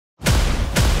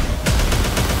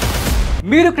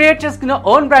మీరు క్రియేట్ చేసుకున్న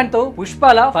own brand తో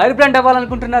పుష్పాల ఫైర్ బ్రాండ్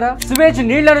అవ్వాలనుకుంటున్నారా? సివేజ్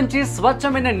నీళ్ల నుంచి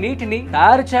స్వచ్ఛమైన నీటిని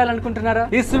తయారు చేయాలనుకుంటున్నారా?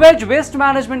 ఈ సివేజ్ వేస్ట్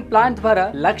మేనేజ్మెంట్ ప్లాంట్ ద్వారా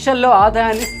లక్షల్లో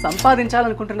ఆదాయాన్ని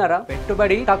సంపాదించాలనుకుంటున్నారా?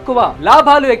 పెట్టుబడి తక్కువ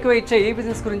లాభాలు ఎక్కువ ఇచ్చే ఈ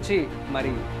బిజినెస్ గురించి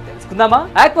మరి తెలుసుకుందామా?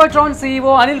 ఆక్వాట్రాన్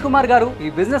CEO అనిల్ కుమార్ గారు ఈ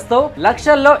బిజినెస్ తో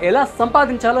లక్షల్లో ఎలా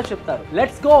సంపాదించాలో చెప్తారు.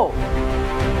 Let's go.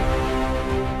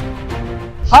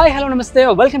 హాయ్ హలో నమస్తే,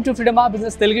 welcome to freedom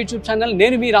business Telugu YouTube channel.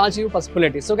 నేను మీ రాజీవ్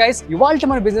పసుపులెట్టి. సో గైస్, ఇవాళ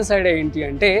మన బిజినెస్ ఐడియా ఏంటి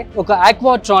అంటే ఒక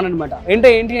ఆక్వాట్రాన్ అనమాట.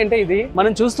 ఏంటి అంటే ఇది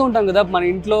మనం చూస్తూ ఉంటాం కదా, మన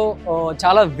ఇంట్లో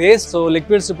చాలా వేస్ట్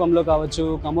లిక్విడ్స్ రూపంలో కావచ్చు,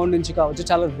 కంపౌండ్ నుంచి కావచ్చు,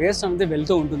 చాలా వేస్ట్ అనేది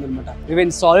వెళ్తూ ఉంటుంది అనమాట.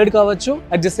 ఈవెన్ సాలిడ్ కావచ్చు,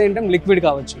 at the same time liquid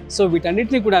కావచ్చు. సో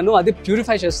వీటన్నిటిని కూడాను అది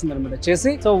ప్యూరిఫై చేస్తుంది అనమాట.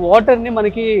 చేసి సో వాటర్ ని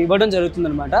మనకి ఇవ్వడం జరుగుతుంది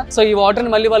అనమాట. సో ఈ వాటర్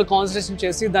ని మళ్ళీ వాళ్ళు కాన్సన్ట్రేషన్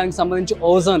చేసి దానికి సంబంధించి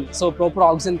ఓజోన్, సో ప్రాపర్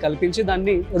ఆక్సిజన్ కల్పించి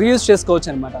దాన్ని రీయూజ్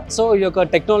చేసుకోవచ్చు అనమాట. సో ఈ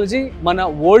యొక్క టెక్నాలజీ మన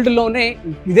వరల్డ్ లోనే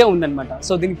ఇదే ఉందన్నమాట.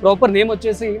 సో దీనికి ప్రాపర్ నేమ్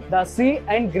వచ్చేసి the see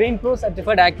and green pro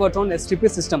certified ఆక్వాట్రాన్ STP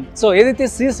system. So ఏదైతే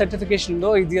సీ సర్టిఫికేషన్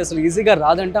ఉందో ఇది అసలు ఈజీగా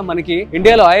రాదంట. మనకి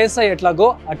ఇండియాలో ISI ఎట్లాగో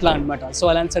అట్లా అనమాట. సో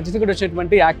అలాంటి సర్టిఫికేట్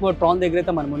వచ్చేటువంటి ఆక్వాట్రాన్ దగ్గర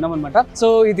అయితే మనం ఉన్నాం అనమాట. సో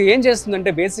ఇది ఏం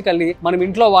చేస్తుందంటే బేసికల్లీ మనం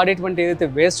ఇంట్లో వాడేటువంటి ఏదైతే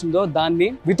వేస్ట్ ఉందో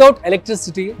దాన్ని without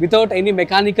electricity, without any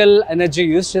mechanical energy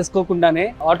use చేసుకోకుండానే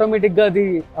automatic గా అది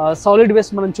సాలిడ్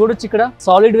వేస్ట్ మనం చూడొచ్చు. ఇక్కడ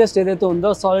సాలిడ్ వేస్ట్ ఏదైతే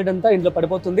ఉందో సాలిడ్ అంతా ఇంట్లో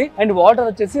పడిపోతుంది అండ్ వాటర్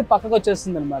వచ్చేసి పక్కకు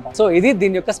వచ్చేస్తుంది అనమాట. సో ఇది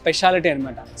దీని యొక్క స్పెషాలిటీ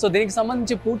అనమాట. సో దీనికి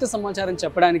సంబంధించి పూర్తి సమాచారం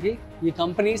చెప్పడానికి ఈ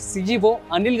కంపెనీ CEO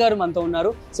అనిల్ గారు మనతో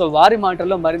ఉన్నారు. సో వారి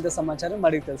మాటల్లో మరింత సమాచారం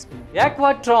మరింత తెలుసుకుందాం.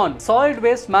 ఆక్వాట్రాన్ సాలిడ్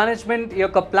వేస్ట్ మేనేజ్మెంట్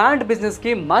యొక్క ప్లాంట్ బిజినెస్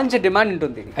కి మంచి డిమాండ్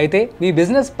ఉంటుంది. అయితే మీ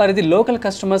బిజినెస్ పరిధి లోకల్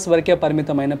కస్టమర్స్ వరకే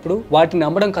పరిమితమైనప్పుడు వాటిని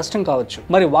అమ్మడం కష్టం కావచ్చు.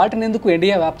 మరి వాటిని ఎందుకు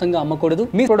ఇండియా వ్యాప్తంగా అమ్మకూడదు?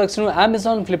 మీ ప్రొడక్ట్స్ ను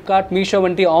అమెజాన్, ఫ్లిప్కార్ట్, మీషో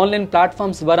వంటి ఆన్లైన్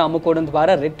ప్లాట్ఫామ్స్ ద్వారా అమ్ముకోవడం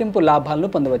ద్వారా రెట్టింపు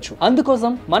లాభాలను పొందవచ్చు.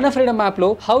 అందుకోసం మన ఫ్రీడమ్ యాప్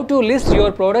లో how to list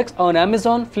your products on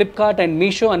Amazon, Flipkart and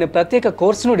Meesho అనే ప్రత్యేక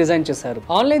కోర్సును డిజైన్ చేశారు.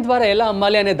 ఆన్లైన్ ద్వారా ఎలా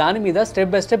అమ్మాలి అనే దాని మీద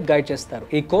స్టెప్ బై స్టెప్ గైడ్ చేస్తారు.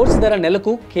 ఈ కోర్సు ధర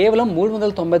నెలకు కేవలం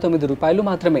 $399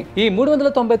 మాత్రమే. ఈ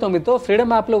 399 తో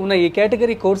ఫ్రీడమ్ యాప్ లో ఉన్న ఈ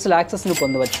కేటగిరీ కోర్సుల యాక్సెస్ ను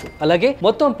పొందవచ్చు. అలాగే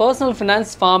మొత్తం పర్సనల్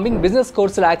ఫైనాన్స్, ఫార్మింగ్, బిజినెస్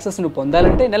కోర్సుల యాక్సెస్ ను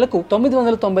పొందాలంటే నెలకు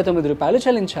 $999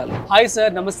 చెల్లించాలి. హాయ్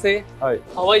సార్, నమస్తే. Hi,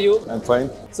 how are you? I am fine.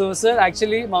 So sir,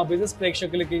 actually మా బిజినెస్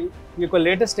ప్రేక్షకులకి ఈ యొక్క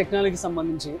లేటెస్ట్ టెక్నాలజీకి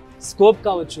సంబంధించి స్కోప్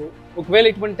కావచ్చు, ఒకవేళ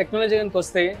ఇటువంటి టెక్నాలజీ కనుక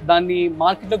వస్తే దాన్ని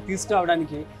మార్కెట్లోకి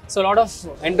తీసుకురావడానికి సో లాట్ ఆఫ్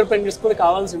ఎంటర్ప్రెన్యూర్స్ కూడా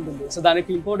కావాల్సి ఉంటుంది. సో దానికి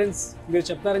ఇంపార్టెన్స్ మీరు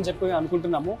చెప్తారని చెప్పి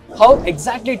అనుకుంటున్నాము. How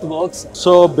exactly it works?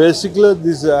 So basically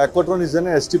this Aquatron is an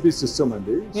STP system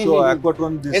అండి. So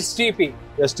Aquatron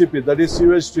STP that is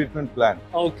sewage treatment plant.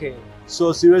 Okay. So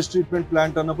sewage treatment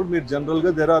plant అన్నప్పుడు మీరు జనరల్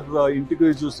గా దేర్ ఆర్ ఇంటికి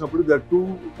చూసినప్పుడు దేర్ 2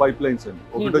 పైప్ లైన్స్ అండి.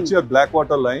 ఒకటి వచ్చి black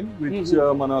water line which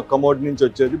మన కమోడ్ నుంచి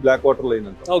వచ్చేది బ్లాక్ వాటర్ లైన్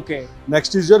అంట. Okay.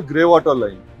 Next is your grey water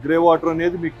line. Grey water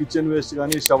అనేది మీ కిచెన్ వేస్ట్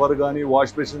కానీ, షవర్ కానీ,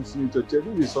 వాష్ బేసిన్స్ నుంచి వచ్చేది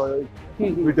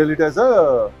we tell it as a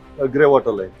grey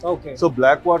water line. So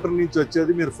black water నుంచి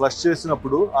వచ్చేది మీరు ఫ్లష్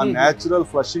చేసినప్పుడు ఆ న్యాచురల్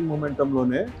ఫ్లషింగ్ మొమెంటం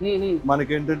లోనే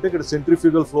మనకి ఏంటంటే ఇక్కడ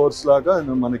సెంట్రిఫ్యూగల్ ఫ్లోర్స్ లాగా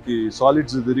మనకి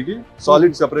సాలిడ్స్ తిరిగి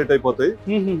సాలిడ్ సెపరేట్ అయిపోతాయి.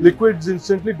 Liquids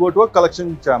instantly go to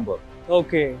collection chamber.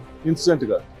 Okay. Instant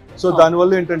గా. సో దాని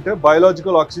వల్ల ఏంటంటే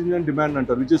బయోలాజికల్ ఆక్సిజన్ డిమాండ్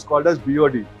అంటారు, which is called as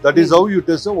BOD. That is how you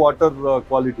test water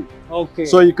quality.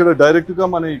 So ఇక్కడ డైరెక్ట్ గా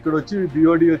మన ఇక్కడ వచ్చి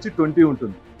BOD వచ్చి 20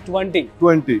 ఉంటుంది.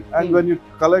 20 and when you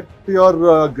collect your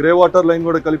grey water line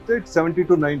కూడా కలిపితే 70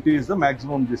 to 90 is the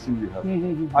maximum this thing we have.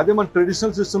 అదే మన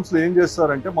ట్రెడిషనల్ సిస్టమ్స్ లో ఏం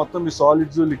చేస్తారంటే మొత్తం ఈ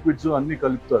సాలిడ్స్, లిక్విడ్స్ అన్ని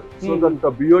కలుపుతారు. So that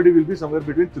BOD will be somewhere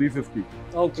between 350.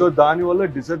 So దాని వల్ల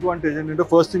డిసడ్వాంటేజ్ ఏంటంటే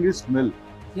ఫస్ట్ థింగ్ ఈజ్ స్మెల్.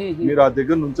 మీరు ఆ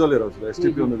దగ్గర నుంచోలేరు అసలు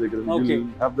STP ఉన్న దగ్గర. You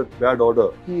have that bad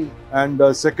order. And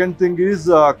second thing is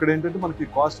అక్కడ ఏంటంటే మనకి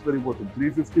కాస్ట్ పెరిగిపోతుంది.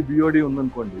 350 BOD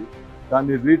ఉందనుకోండి,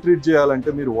 దాన్ని రీట్రీట్ చేయాలంటే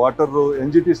మీరు వాటర్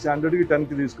NGT స్టాండర్డ్ కి 10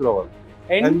 కి తీసుకురావాలి.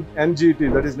 NGT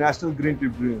that is national green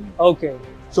tribunal. Okay.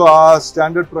 So ఆ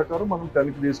స్టాండర్డ్ ప్రకారం మనం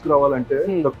 10 కి తీసుకురావాలంటే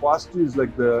the cost is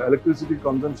like the electricity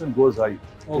consumption goes high.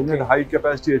 ఎందుకంటే హై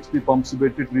కెపాసిటీ HP పంప్స్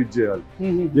పెట్టి ట్రీట్ చేయాలి.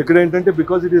 ఇక్కడ ఏంటంటే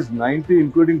because it is 90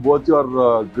 including both your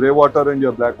grey water and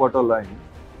your black water line.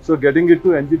 So getting it to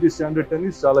NGT standard 10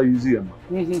 is చాలా easy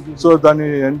అన్నమాట. So దాన్ని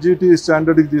NGT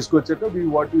standard కి తీసుకొచ్చాక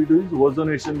what we do is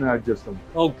ozonation add చేస్తాం.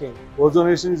 Okay.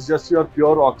 Ozonation is just your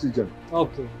pure oxygen.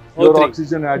 Okay. Pure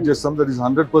oxygen add చేస్తాం. That is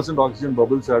 100% oxygen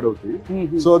bubbles add అవుతాయి.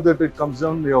 So that it comes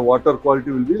down your water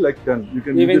quality will be like 10. You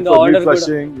can use it for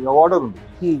రీఫ్లషింగ్. Water ఉంది,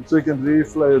 so you can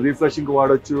రీఫ్లషింగ్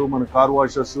వాడచ్చు. మన car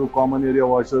washers, common area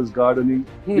washers, gardening,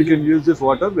 you can use this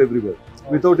water everywhere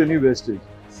without any wastage.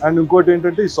 And ఇంకోటి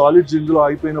ఏంటంటే ఈ solids ఇందులో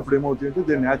అయిపోయినప్పుడు ఏమవుతుంది అంటే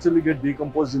they naturally get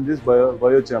decompose in this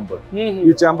bio chamber.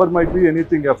 ఈ chamber might be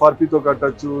anything, FRP తో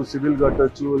కట్టచ్చు, సివిల్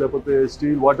కట్టచ్చు, లేకపోతే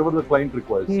steel, what ever the client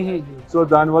requires. So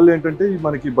దాని వల్ల ఏంటంటే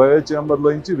మనకి బయో ఛాంబర్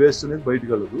లో నుంచి వేస్ట్ అనేది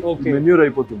బయటకు వెళ్ళదు, మెన్యూర్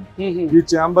అయిపోతుంది. ఈ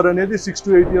ఛాంబర్ అనేది 6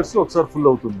 to 8 years లో ఒకసారి ఫుల్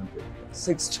అవుతుంది.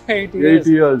 6 to 8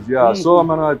 years. Yeah. So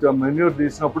మన మెన్యూర్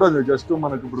తీసినప్పుడు అది జస్ట్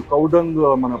మనకి ఇప్పుడు కౌడంగ్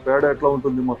మన పేడ ఎట్లా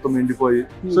ఉంటుంది మొత్తం ఎండిపోయి,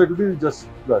 so it be just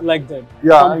like that.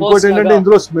 Yeah. ఇంకోటి ఏంటంటే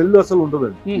ఇందులో స్మెల్ అసలు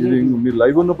ఉండదండి. ఇది మీరు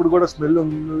లైవ్ ఉన్నప్పుడు కూడా స్మెల్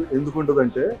ఎందుకు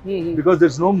ఉంటదంటే because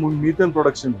there is no methane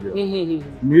production here.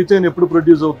 Methane ఎప్పుడు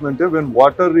ప్రొడ్యూస్ అవుతుందంటే when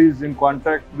water is in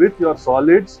contact with your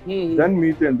solids, then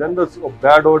methane, then the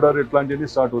bad ఓడర్ ఇట్లాంటివి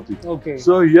స్టార్ట్ అవుతాయి.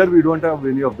 So here we don't have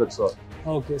any of that sort.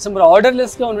 Okay, so for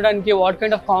orderless ga undadaniki what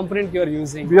kind of component you are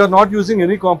using? We are not using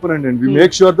any component, and we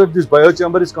make sure that this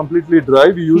biochamber is completely dry.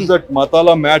 We use that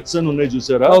matala mats and unnai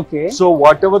jusara. Okay. So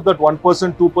whatever that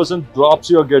 1% 2% drops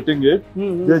you are getting it,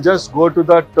 they just go to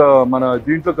that mana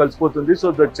deentlo kalisipotundi,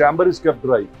 so the chamber is kept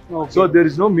dry. Okay. So there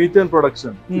is no methane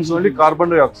production. It's only carbon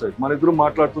dioxide. Mana idru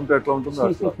maatladutunte etla untundo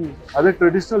atla. Ade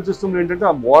traditional system lo entante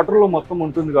aa water lo mottham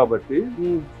untundi kabatti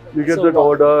you get that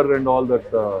odor and all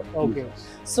that. Okay.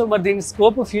 So మరి దీని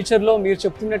scope future లో మీరు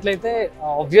చెప్తున్నట్లయితే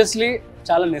obviously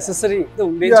చాలా necessary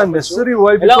ఉండేది. Necessary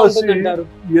why? Because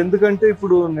ఎందుకంటే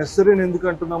ఇప్పుడు necessary ఎందుకు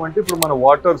అంటున్నాం అంటే ఇప్పుడు మన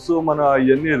వాటర్స్, మన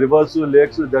ఇవన్నీ reverse,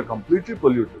 lakes, they are completely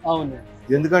polluted. అవును.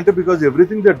 ఎందుకంటే because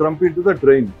everything they dump into the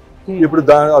drain. ఇప్పుడు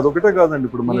అదొకటే కాదండి,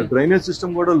 ఇప్పుడు మన డ్రైనేజ్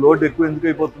సిస్టమ్ కూడా లోడ్ ఎక్కువ ఎందుకు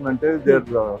అయిపోతుందంటే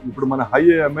ఇప్పుడు మన హై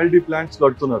MLD ప్లాంట్స్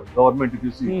కడుతున్నారు గవర్నమెంట్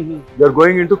చూసి, they are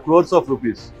going into crores of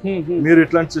rupees. మీరు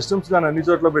ఇట్లాంటి సిస్టమ్స్ కానీ అన్ని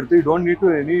చోట్ల పెడితే you don't need to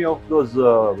any of those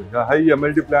high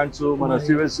MLD plants, మన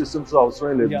సివేజ్ సిస్టమ్స్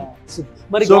అవసరమే లేదు.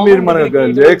 సో మీరు మన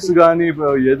లేక్స్ కానీ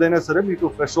ఏదైనా సరే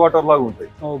మీకు ఫ్రెష్ వాటర్ లాగా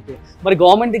ఉంటాయి. ఓకే. మరి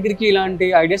గవర్నమెంట్ దగ్గరికి ఇలాంటి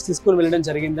ఐడియాస్ తీసుకొని వెళ్ళడం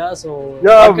జరిగిందా? So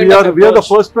we are the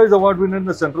first prize award winner in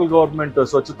the central government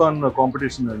Swachhatan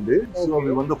competition అండి. So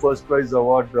we won the first prize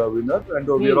award winner, and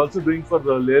we are also doing for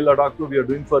Leh Ladakh, we are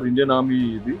doing for Indian Army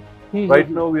idi. Right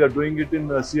now we are doing it in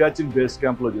Siachen base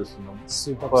camp lo chestunam.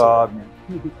 Super.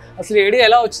 Asli idea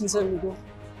ela vachindi sir meeku?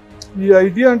 ఈ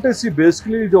idea అంటే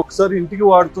basically ఇది ఒకసారి ఇంటికి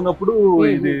వాడుతున్నప్పుడు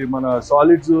ఇది మన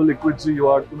solids, liquids ఇవి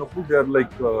వాడుతున్నప్పుడు they are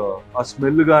like ఆ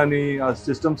smell గానీ, ఆ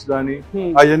సిస్టమ్స్ గానీ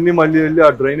అవన్నీ మళ్ళీ వెళ్ళి ఆ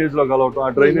డ్రైనేజ్ లో కలవటం,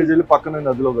 ఆ డ్రైనేజ్ వెళ్ళి పక్కన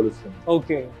నదిలో కలుస్తాం.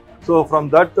 Okay. So from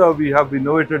that we have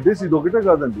innovated this. ఇది ఒకటే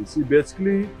కాదండి,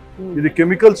 బేసికలీ ఇది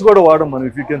కెమికల్స్ కూడా వాడడం మనం.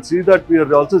 If you can see that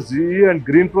we are also GE and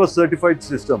Green Pro certified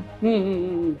system.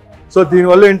 So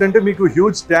దీనివల్ల ఏంటంటే మీకు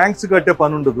హ్యూజ్ ట్యాంక్స్ కట్టే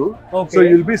పని ఉండదు. So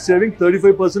you will be saving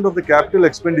 35% of the capital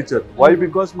expenditure. Why?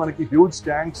 Because మనకి హ్యూజ్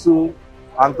ట్యాంక్స్,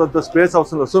 అంతంత స్పేస్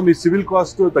అవసరం లేదు. సో మీ సివిల్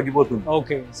కాస్ట్ తగ్గిపోతుంది.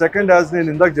 సెకండ్, యాజ్ నేను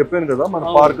ఇందాక చెప్పాను కదా మన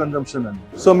పవర్ కన్జంప్షన్ అని.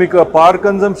 సో మీకు పవర్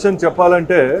కన్జంప్షన్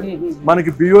చెప్పాలంటే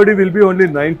మనకి BOD will be only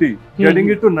 90. Getting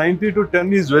it to 90 to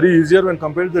 10 is very easier when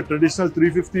compare the traditional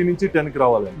 350 నుంచి 10 కి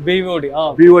రావాలి.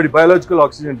 BOD biological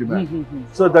oxygen demand.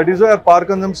 So that is y power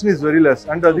consumption is very less.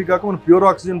 And అది కాక మనం pure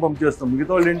oxygen pump చేస్తాం.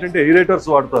 మిగతా వాళ్ళు ఏంటంటే ఎయిరేటర్స్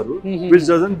వాడతారు, which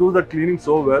doesn't do the cleaning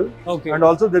so well. And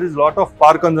also there is lot of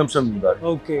power consumption in that.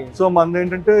 So మనది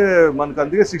ఏంటంటే మనకు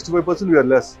అందుకే 65% we are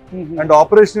less. And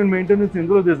operation and maintenance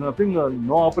ఇందులో there is nothing,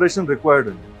 no operation required.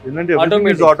 ఎందుకంటే everything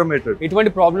is automated.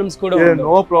 ఎటువంటి problems కూడా ఉండవు.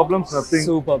 No problems, nothing.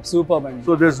 Superb అండి.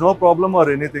 So there is no problem or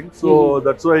anything. So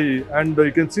that's why, and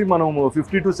you can see మనం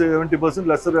 50 to 70%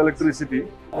 lesser electricity.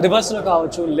 Reverse లో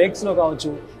కావచ్చు, lakes లో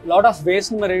కావచ్చు, లాట్ ఆఫ్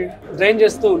వేస్ట్ మరి డ్రైన్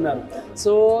చేస్తూ ఉన్నారు.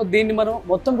 సో దీన్ని మనం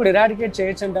మొత్తం కూడా ఎరాడికేట్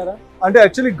చేయొచ్చు అంటారా? అంటే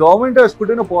actually government has put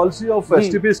in a policy of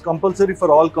STP is compulsory for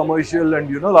all commercial and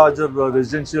larger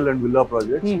residential and villa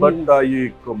projects. But ఈ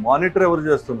మానిటర్ ఎవరు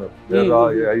చేస్తున్నారు?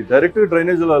 డైరెక్ట్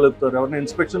డ్రైనేజ్ లో వెళ్తారు. ఎవరైనా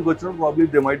ఇన్స్పెక్షన్ కి వచ్చినప్పుడు probably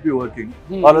they might be working.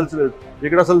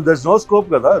 ఇక్కడ అసలు దర్ ఇస్ నో స్కోప్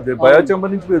కదా.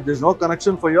 బయోచాంబర్ నుంచి there is no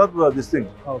connection for your this thing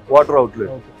water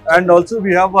outlet. And also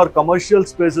we have our commercial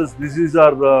spaces. This is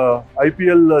our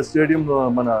IPL stadium,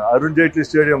 మన Arun Jaitley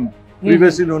stadium,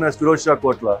 previously known as Firoz Shah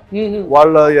Kotla.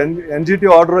 వాళ్ళ NGT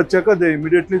order వచ్చాక they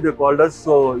immediately called us,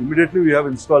 so immediately we have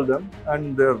installed them and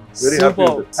they're very happy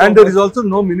with it. And there is also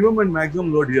no minimum and maximum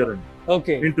load here.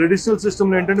 Okay. In traditional system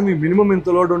లో ఏంటంటే మీ minimum ఇంత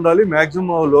load ఉండాలి,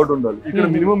 maximum load ఉండాలి. ఇక్కడ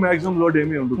minimum maximum load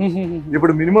ఏమీ ఉండదు.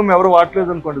 ఇప్పుడు minimum ఎవరు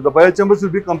వాడలేదు అనుకోండి, the biochambers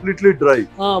will be completely dry.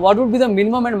 What would be the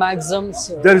minimum and maximums?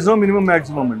 There is no minimum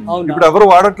maximum అండి. ఇప్పుడు ఎవరు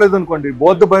వాడట్లేదు అనుకోండి,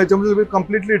 both the biochambers will be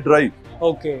completely dry.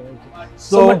 Okay.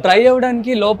 So dry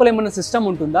అవ్వడానికి లోపల ఏమైనా సిస్టమ్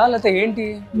ఉంటుందా లేకపోతే ఏంటి?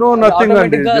 నో, నథింగ్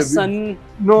అండి.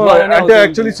 No, అంటే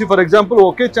actually see for example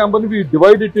okay chamber ని we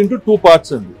divide it into two parts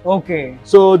అండి. Okay.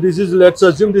 So this is, let's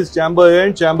assume this chamber A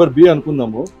and chamber B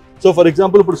అనుకుందాము. సో ఫర్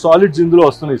ఎగ్జాంపుల్ ఇప్పుడు solids ఇందులో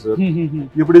వస్తున్నాయి sir.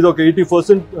 ఇప్పుడు ఇది ఒక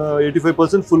 80%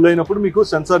 85% ఫుల్ అయినప్పుడు మీకు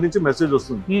సెన్సార్ నుంచి మెసేజ్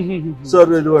వస్తుంది, sir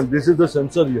this is the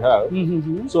censor you have.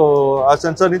 So ఆ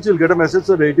సెన్సార్ నుంచి గెట్ మెసేజ్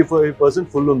సార్ 85%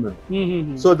 ఫుల్ ఉందని.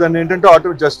 సో దాన్ని ఏంటంటే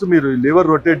ఆటోమేటిక్ జస్ట్ మీరు లివర్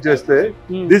రొటేట్ చేస్తే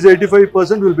this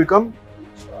 85% will become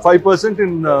 5%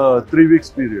 in 3 weeks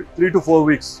period, 3 to 4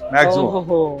 weeks maximum.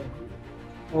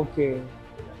 Okay.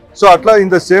 So అట్లా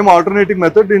in the same alternating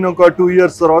method in ఒక 2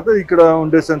 years తర్వాత ఇక్కడ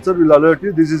ఉండే sensor will alert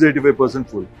you this is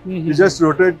 85% full. You just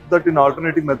rotate that in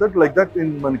alternating method like that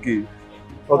in మనకి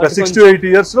ఒక 6 to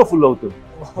 8 years లో full అవుతుంది.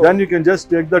 Then you can just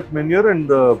take that manure and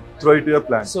throw it to your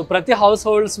plant. So ప్రతి house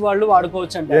holds వాళ్ళు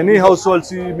వాడుకోవచ్చు అంటే any house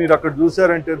holds మీరు అక్కడ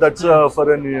చూసారంటే that's for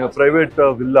N private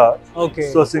villa. Okay.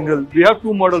 So single we have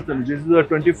two models and this is a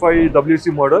 25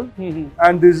 WC model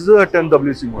and this is a 10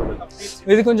 WC model.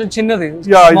 ఇది కొంచెం చిన్నది.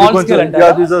 Yeah, ఇది కొంచెం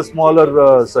this is a smaller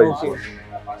size. Okay.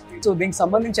 So దీనికి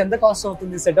సంబంధించి ఎంత cost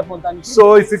అవుతుంది setup మొత్తానికి? So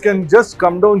if you can just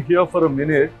come down here for a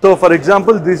minute. So for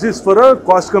example this is for a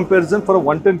cost comparison for a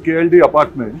 110 KLD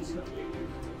apartments.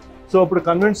 So ఇప్పుడు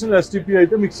conventional STP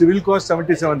అయితే మీకు civil cost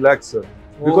 77 lakhs sir.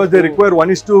 Because they require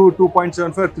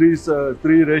 1:2.75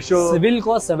 3 ratio. Civil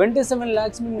cost 77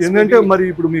 lakhs means ఏంటంటే మరి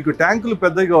ఇప్పుడు మీకు ట్యాంకులు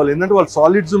పెద్దగా కావాలి ఎందుకంటే వాళ్ళు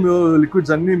సాలిడ్స్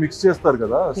లిక్విడ్స్ అన్ని మిక్స్ చేస్తారు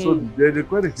కదా. So they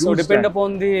require huge. So depend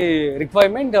upon the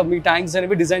requirement me tanks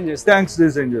అనేవి డిజైన్ చేస్తారు. ట్యాంక్స్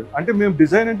డిజైన్ చేయాలి అంటే మేము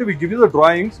డిజైన్ అంటే we give you the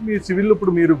drawings. Me civil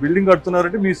ఇప్పుడు మీరు బిల్డింగ్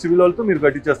కడుతున్నారంటే మీ సివిల్ వాళ్ళతో మీరు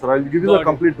కట్టించేస్తారు. I will give you the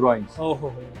complete drawings.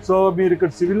 So మీరు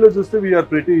ఇక్కడ సివిల్ లో చూస్తే we are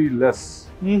pretty less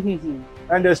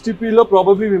and STP లో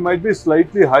probably we might be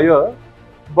slightly hire.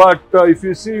 But if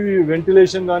you see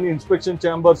ventilation gaani inspection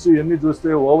chambers iyanni chuste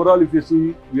overall if you see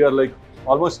we are like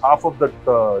almost half of that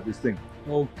this thing.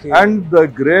 Okay. And the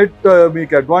great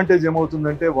meek advantage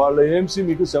emavutundante vaalla AMC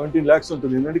meeku 17 lakhs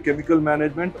untundi endante chemical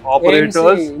management operators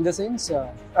AMC in the sense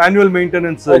annual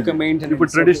maintenance. Okay, maintenance.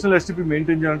 ఇప్పుడు traditional STP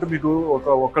maintain చేయాలంటే మీకు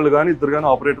ఒకళ్ళు గానీ ఇద్దరు గానీ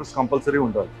operators compulsory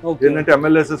ఉండాలి. ఏంటంటే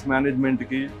MLSS management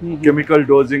కి కెమికల్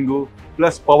డోజింగ్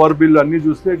ప్లస్ పవర్ బిల్ అన్ని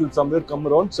చూస్తే it will somewhere come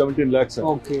around 17 lakhs.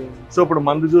 So ఇప్పుడు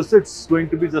మంది చూస్తే it's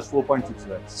going to be just 4.6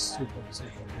 lakhs.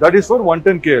 That is for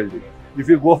 110 KLD. If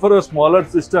you go for a smaller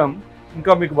system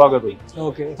ఇంకా మీకు బాగా దొరుకుతుంది.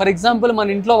 ఓకే, ఫర్ ఎగ్జాంపుల్ మన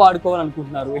ఇంట్లో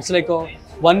వాడుకోవాలనుకుంటున్నారు, it's like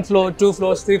 1 floor, 2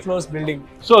 floors, 3 floors building.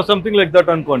 So something like that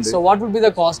అనుకోండి. So what would be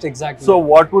the cost exactly? So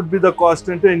what would be the cost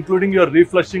అంటే including your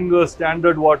reflushing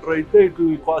standard water అయితే it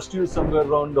will cost you somewhere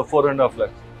around 4.5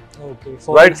 lakhs. Okay.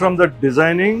 Right from the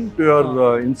designing to your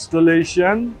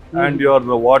installation and your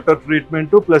water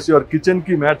treatment plus your kitchen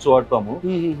ki mats వాడతాము.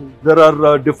 There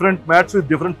are different mats with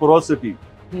different porosity.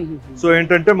 So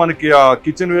ఏంటంటే మనకి ఆ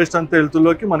kitchen waste అంతా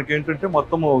వెళ్తులోకి మనకి ఏంటంటే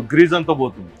మొత్తం grease అంతా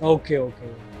పోతుంది. Okay okay.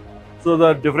 So the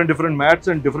different mats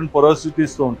and different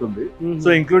పొరాసిటీస్ తో ఉంటుంది. So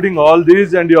including all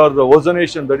these and your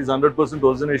ఓజనేషన్ that is 100%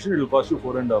 ఓజనేషన్ it will cost you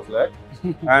 4.5 lakh.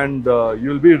 And you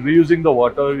will be reusing the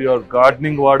water. Your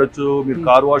gardening వాడచ్చు, మీరు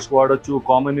car wash వాడచ్చు,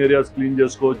 common areas clean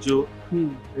చేసుకోవచ్చు,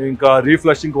 ఇంకా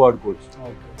రీఫ్లషింగ్ వాడుకోవచ్చు.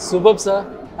 Super sir,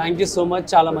 thank you so much.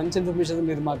 చాలా మంచి information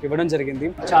మీరు మాకు ఇవ్వడం జరిగింది.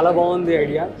 చాలా బాగుంది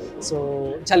ఐడియా. సో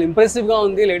చాలా ఇంప్రెసివ్ గా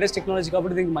ఉంది, లేటెస్ట్ టెక్నాలజీ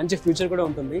కాబట్టి దీనికి మంచి ఫ్యూచర్ కూడా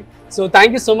ఉంటుంది. So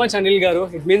thank you so much Anil గారు,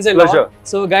 it means a lot.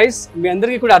 So guys మీ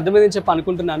అందరికీ కూడా అర్థమైందని చెప్పి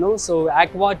అనుకుంటున్నాను. సో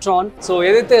ఆక్వాట్రాన్, సో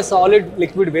ఏదైతే సాలిడ్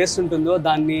లిక్విడ్ వేస్ట్ ఉంటుందో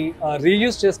దాన్ని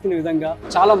రీయూజ్ చేసుకునే విధంగా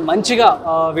చాలా మంచిగా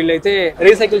వీళ్ళైతే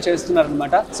రీసైకిల్ చేస్తున్నారు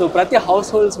అనమాట. సో ప్రతి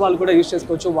హౌస్ హోల్డ్స్ వాళ్ళు కూడా యూజ్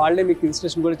చేసుకోవచ్చు, వాళ్ళే మీకు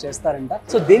ఇన్స్టలేషన్ కూడా చేస్తారంట.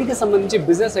 సో దీనికి సంబంధించి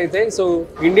బిజినెస్ అయితే సో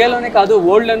ఇండియాలోనే కాదు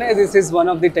వరల్డ్ లోనే this is one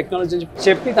of the technology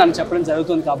చెప్పి తను చెప్పడం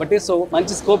జరుగుతుంది కాబట్టి సో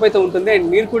మంచి స్కోప్ అయితే ఉంటుంది. అండ్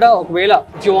మీరు కూడా ఒకవేళ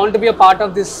if you want be a part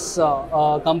of this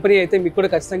company అయితే మీకు కూడా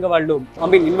ఖచ్చితంగా వాళ్ళు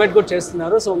ఇన్వైట్ కూడా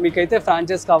చేస్తున్నారు. సో మీకైతే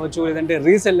ఫ్రాంచైజ్ కావచ్చు, లేదంటే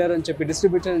రీసెల్లర్ అని చెప్పి,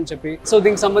 డిస్ట్రిబ్యూటర్ అని చెప్పి, సో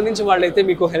దీనికి సంబంధించి వాళ్ళైతే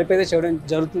మీకు హెల్ప్ అయితే చేయడం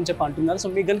జరుగుతుందని చెప్పి అంటున్నారు. సో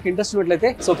మీకు కనుక ఇంట్రెస్ట్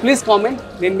ఉన్నట్లయితే సో ప్లీజ్ కామెంట్,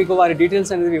 నేను మీకు వారి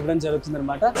డీటెయిల్స్ అనేది ఇవ్వడం జరుగుతుంది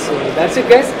అనమాట. సో దట్స్ ఇట్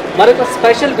గైస్, మరొక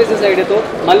స్పెషల్ బిజినెస్ ఐడియాతో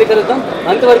మళ్ళీ కలుద్దాం.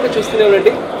 అంతవరకు చూస్తూనే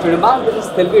ఉండండి ఫిడమా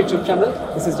business Telugu YouTube channel.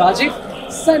 This is Rajiv,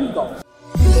 signing off.